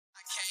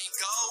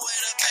Go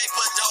where the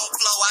paper don't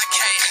flow. I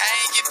can't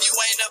hang if you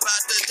ain't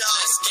about the dough.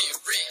 Let's get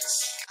rich.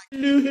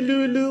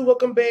 Hello.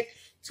 Welcome back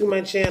to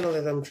my channel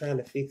as I'm trying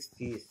to fix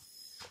this.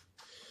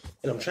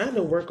 And I'm trying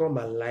to work on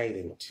my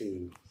lighting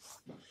too.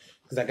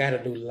 Because I got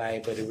a new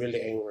light, but it really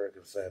ain't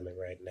working for me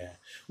right now.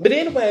 But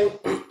anyway,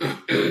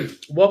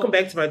 welcome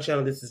back to my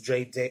channel. This is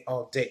Dre Day,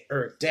 All Day,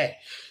 Earth Day.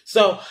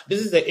 So,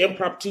 this is an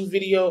impromptu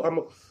video.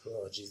 Oh,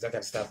 jeez, I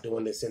got to stop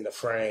doing this in the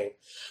frame.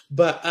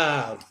 But,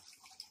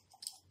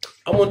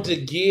 I want to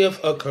give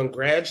a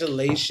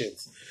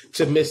congratulations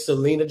to Miss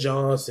Syleena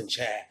Johnson,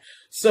 chat.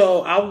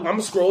 So, I'm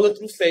scrolling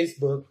through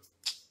Facebook.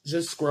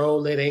 Just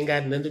scrolling, ain't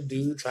got nothing to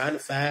do, trying to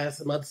find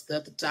some other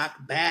stuff to talk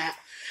about.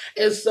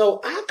 And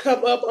so I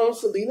come up on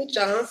Syleena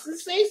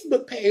Johnson's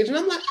Facebook page, and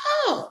I'm like,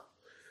 oh,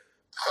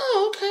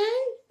 okay.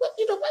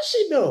 What's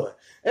she doing?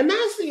 And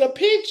I see a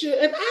picture,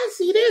 and I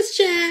see this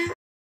chat.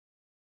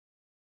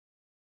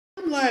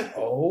 I'm like,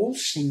 oh,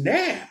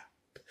 snap.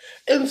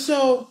 And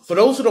so, for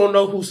those who don't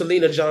know who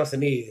Syleena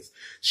Johnson is,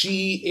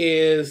 she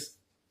is,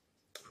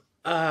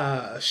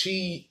 I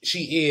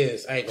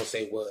ain't gonna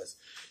say was.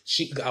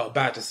 I was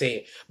about to say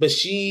it, but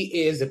she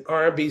is an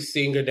R&B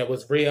singer that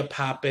was real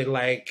popping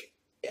like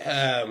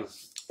in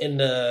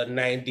the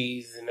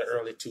 90s and the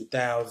early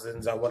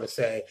 2000s, I want to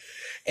say.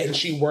 And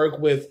she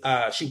worked with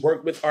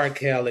R.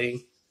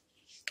 Kelly,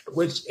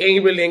 which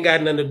ain't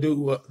got nothing to do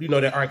with,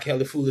 that R.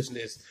 Kelly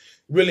foolishness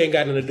really ain't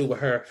got nothing to do with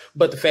her.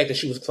 But the fact that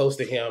she was close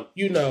to him,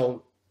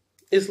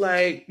 it's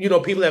like,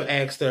 people have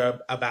asked her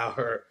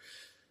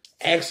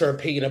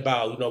opinion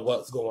about,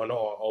 what's going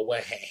on or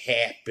what had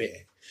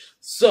happened.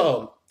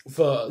 So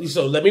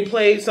let me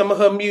play some of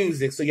her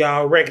music so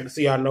y'all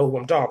know who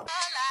I'm talking about.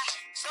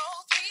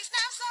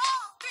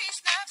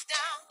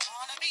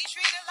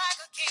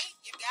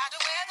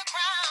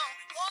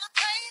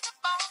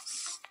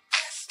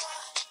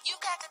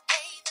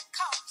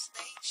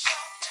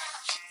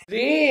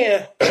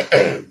 Then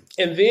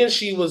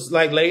she was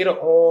like later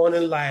on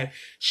in life,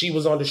 she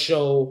was on the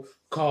show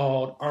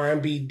called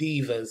R&B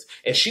Divas,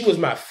 and she was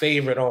my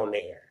favorite on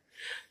there.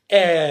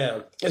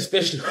 And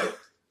especially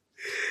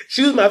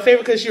she was my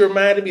favorite because she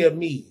reminded me of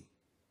me.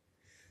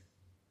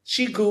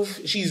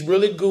 She's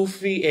really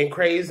goofy and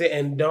crazy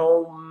and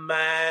don't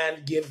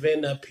mind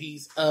giving a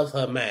piece of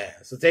her mind.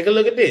 So take a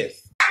look at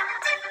this.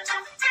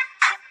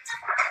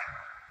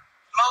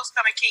 Most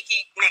coming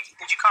Kiki, Nikki.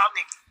 Did you call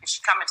Nikki? Is she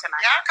coming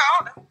tonight? Yeah, I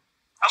called her.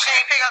 Okay. She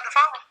ain't pick up the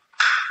phone.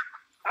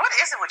 What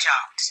is it with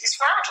y'all? She's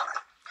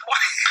fraudulent.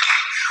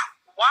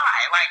 Why?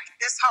 Like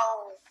this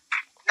whole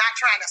not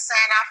trying to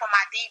sign off on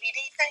my DVD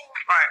thing?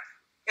 Right.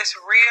 It's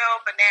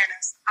real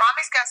bananas.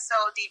 Mommy's Got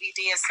Soul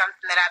DVD is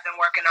something that I've been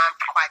working on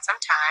for quite some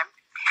time.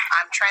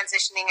 I'm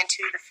transitioning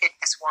into the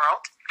fitness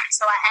world.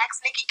 So I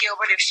asked Nikki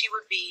Gilbert if she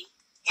would be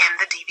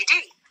in the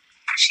DVD.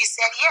 She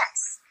said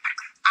yes.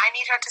 I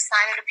need her to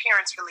sign an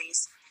appearance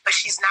release, but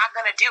she's not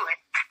going to do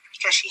it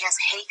because she has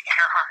hate in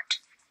her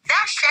heart.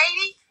 That's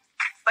shady,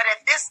 but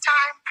at this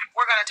time,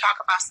 we're going to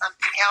talk about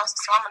something else,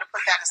 so I'm going to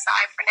put that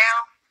aside for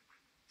now.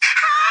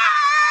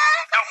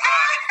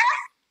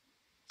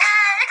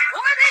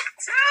 What it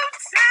do?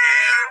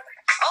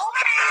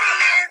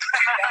 Okay.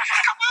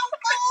 Come on,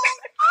 fool.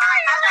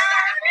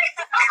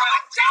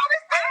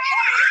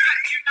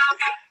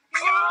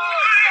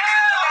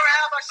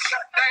 Forever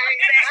shut down.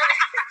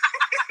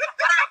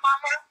 What up,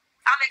 Mama?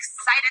 I'm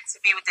excited to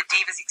be with the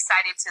Divas,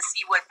 excited to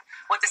see what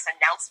this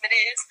announcement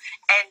is.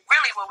 And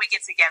really, when we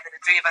get together, the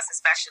three of us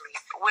especially,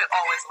 we're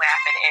always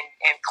laughing and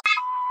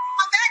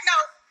on that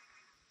note,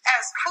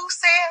 as who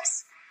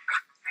says,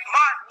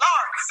 Martin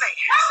Lawrence says,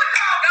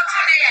 don't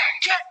you dare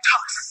get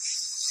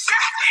tossed.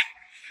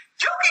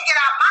 You can get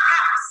out my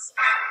house.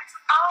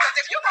 Because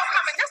if you don't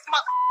come in this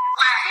mother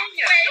line,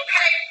 you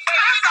can't.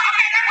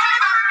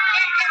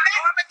 And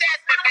that's what my dad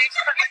said, bitch.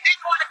 And then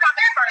you want to come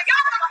in first.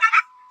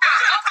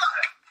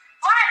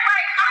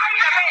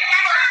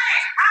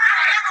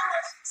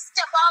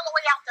 Step all the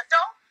way out the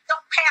door.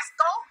 Don't pass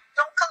go.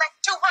 Don't collect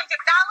 $200.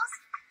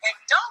 And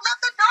don't let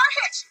the door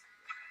hit you.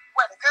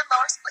 Where the good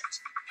Lord split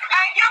you.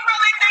 And you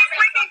really think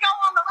we can go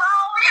on the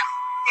road?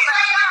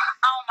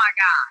 Yeah. Oh my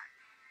God.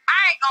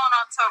 I ain't going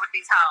on tour with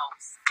these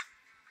hoes.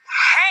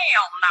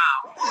 Hell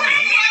no. No.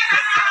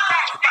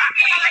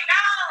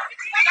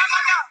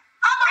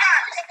 Oh my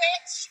God,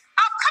 bitch.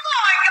 Oh, come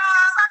on,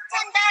 y'all.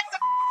 Suck 10 bags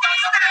of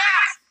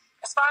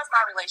As far as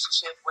my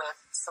relationship with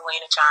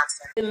Syleena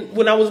Johnson. And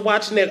when I was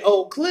watching that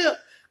old clip,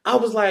 I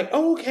was like,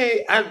 oh,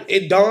 okay.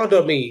 It dawned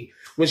on me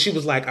when she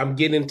was like, I'm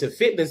getting into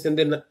fitness. And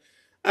then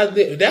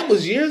that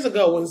was years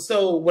ago. And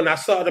so when I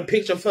saw the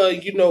picture of her,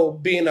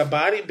 being a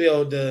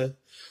bodybuilder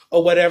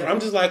or whatever, I'm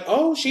just like,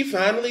 oh, she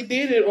finally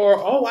did it. Or,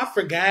 oh, I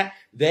forgot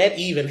that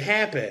even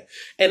happened.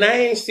 And I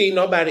ain't seen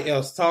nobody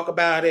else talk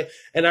about it.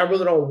 And I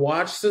really don't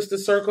watch Sister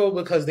Circle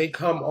because they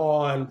come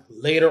on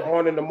later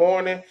on in the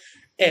morning.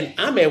 And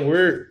I'm at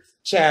work,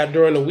 child,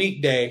 during the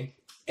weekday.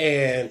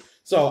 And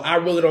so I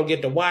really don't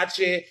get to watch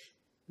it.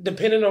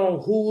 Depending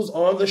on who's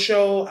on the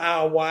show,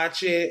 I'll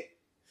watch it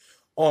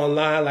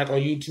online, like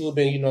on YouTube,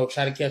 and,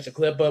 try to catch a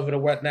clip of it or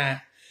whatnot.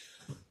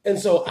 And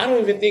so I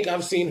don't even think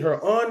I've seen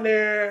her on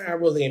there. I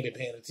really ain't been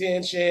paying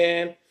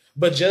attention.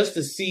 But just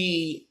to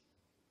see,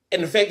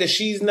 and the fact that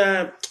she's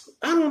not,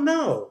 I don't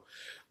know.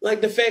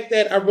 Like the fact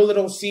that I really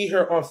don't see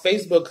her on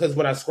Facebook, because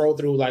when I scroll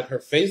through like her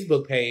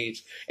Facebook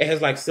page, it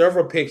has like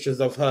several pictures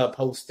of her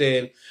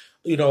posting,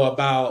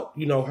 about,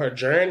 her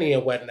journey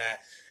and whatnot.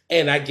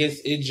 And I guess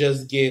it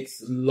just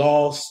gets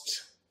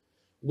lost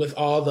with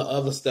all the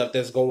other stuff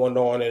that's going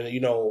on and,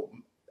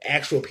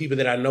 actual people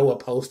that I know are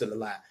posting a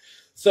lot.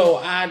 So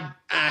I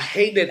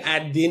hate that I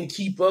didn't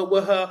keep up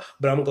with her,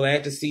 but I'm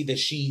glad to see that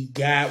she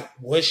got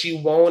what she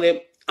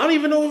wanted. I don't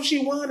even know if she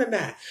won or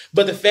not.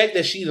 But the fact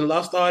that she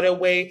lost all that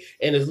weight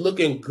and is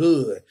looking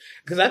good.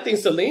 Because I think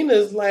Syleena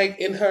is like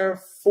in her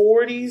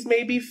 40s,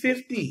 maybe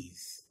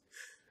 50s.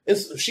 And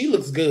so she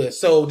looks good.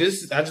 So I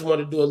just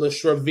want to do a little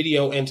short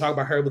video and talk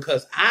about her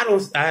because I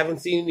haven't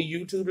seen any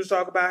YouTubers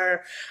talk about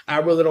her. I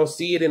really don't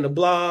see it in the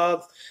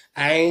blogs.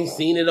 I ain't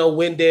seen it on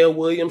Wendell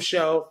Williams'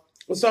 show.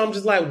 So I'm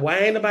just like, why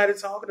ain't nobody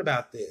talking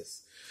about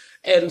this?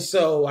 And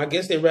so I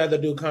guess they'd rather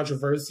do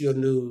controversial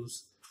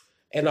news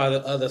and all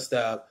the other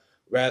stuff,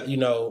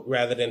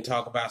 rather than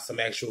talk about some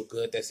actual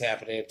good that's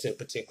happening to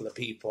particular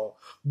people.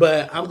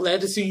 But I'm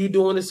glad to see you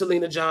doing it,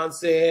 Syleena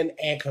Johnson,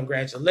 and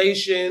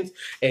congratulations,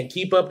 and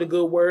keep up the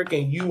good work,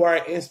 and you are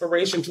an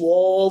inspiration to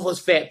all of us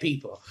fat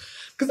people.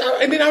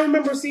 And then I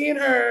remember seeing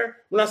her,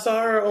 when I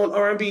saw her on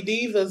R&B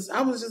Divas,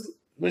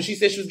 when she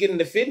said she was getting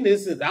into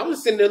fitness, I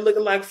was sitting there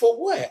looking like, for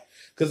what?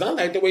 Because I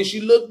like the way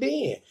she looked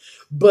then.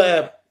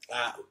 But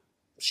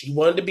she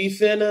wanted to be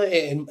thinner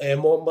and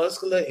more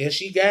muscular, and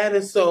she got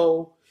it.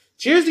 So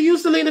cheers to you,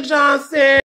 Syleena Johnson.